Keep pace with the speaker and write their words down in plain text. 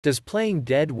Does playing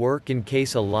dead work in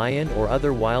case a lion or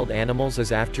other wild animals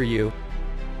is after you?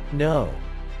 No.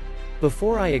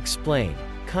 Before I explain,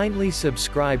 kindly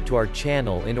subscribe to our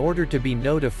channel in order to be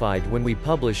notified when we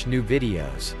publish new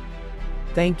videos.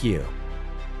 Thank you.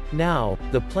 Now,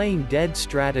 the playing dead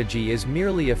strategy is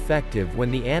merely effective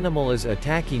when the animal is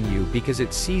attacking you because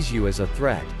it sees you as a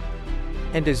threat.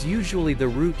 And is usually the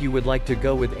route you would like to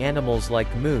go with animals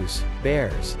like moose,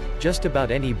 bears, just about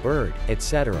any bird,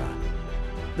 etc.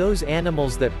 Those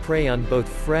animals that prey on both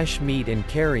fresh meat and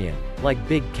carrion, like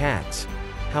big cats,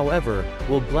 however,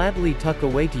 will gladly tuck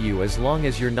away to you as long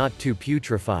as you're not too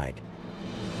putrefied.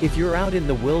 If you're out in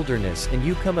the wilderness and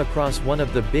you come across one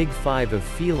of the big five of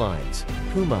felines,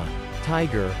 puma,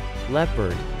 tiger,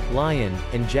 leopard, lion,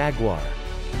 and jaguar,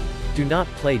 do not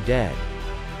play dead.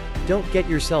 Don't get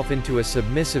yourself into a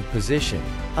submissive position,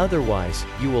 otherwise,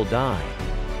 you will die.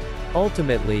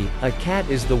 Ultimately, a cat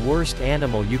is the worst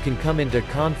animal you can come into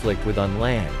conflict with on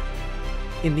land.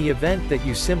 In the event that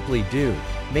you simply do,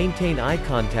 maintain eye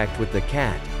contact with the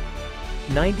cat.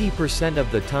 90% of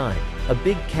the time, a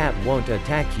big cat won't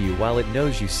attack you while it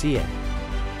knows you see it.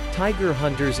 Tiger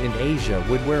hunters in Asia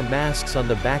would wear masks on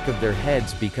the back of their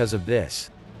heads because of this.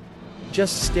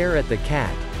 Just stare at the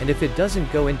cat, and if it doesn't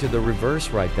go into the reverse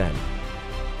right then,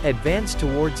 advance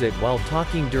towards it while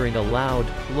talking during a loud,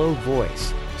 low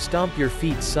voice. Stomp your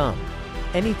feet some.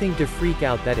 Anything to freak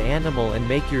out that animal and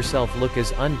make yourself look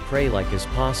as unprey-like as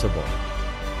possible.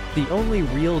 The only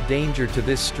real danger to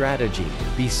this strategy,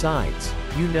 besides,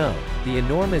 the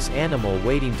enormous animal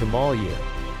waiting to maul you,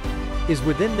 is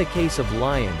within the case of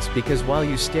lions because while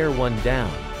you stare one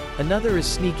down, another is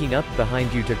sneaking up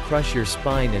behind you to crush your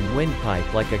spine and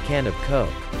windpipe like a can of Coke.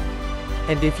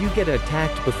 And if you get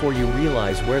attacked before you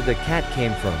realize where the cat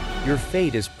came from, your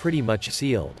fate is pretty much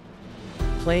sealed.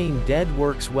 Playing dead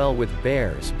works well with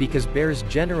bears because bears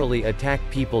generally attack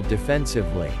people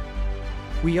defensively.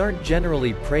 We aren't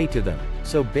generally prey to them,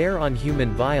 so bear on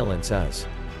human violence is,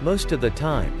 most of the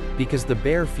time, because the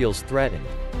bear feels threatened.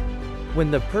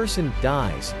 When the person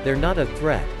dies, they're not a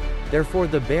threat, therefore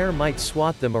the bear might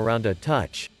swat them around a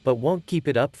touch, but won't keep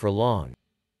it up for long.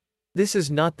 This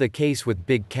is not the case with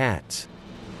big cats.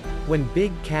 When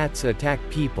big cats attack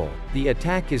people, the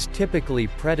attack is typically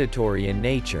predatory in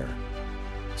nature.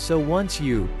 So once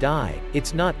you die,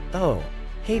 it's not, oh,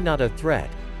 hey, not a threat,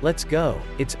 let's go,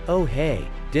 it's, oh hey,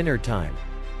 dinner time.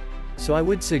 So I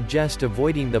would suggest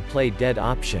avoiding the play dead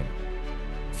option.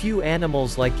 Few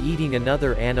animals like eating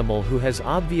another animal who has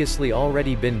obviously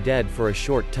already been dead for a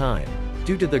short time,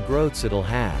 due to the growths it'll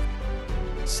have.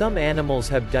 Some animals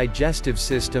have digestive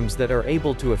systems that are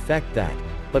able to affect that,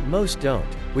 but most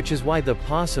don't, which is why the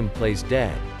possum plays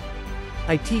dead.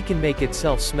 It can make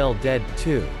itself smell dead,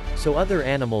 too, so other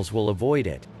animals will avoid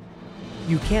it.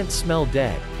 You can't smell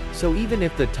dead, so even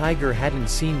if the tiger hadn't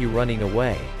seen you running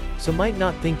away, so might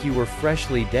not think you were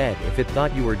freshly dead if it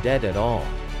thought you were dead at all.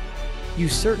 You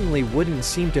certainly wouldn't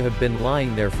seem to have been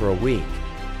lying there for a week.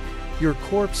 Your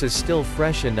corpse is still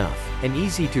fresh enough, and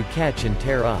easy to catch and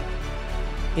tear up.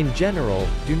 In general,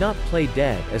 do not play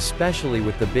dead, especially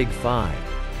with the big five.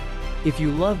 If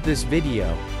you loved this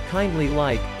video, kindly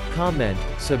like, comment,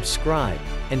 subscribe,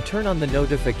 and turn on the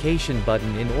notification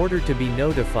button in order to be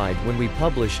notified when we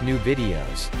publish new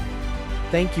videos.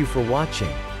 Thank you for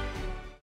watching.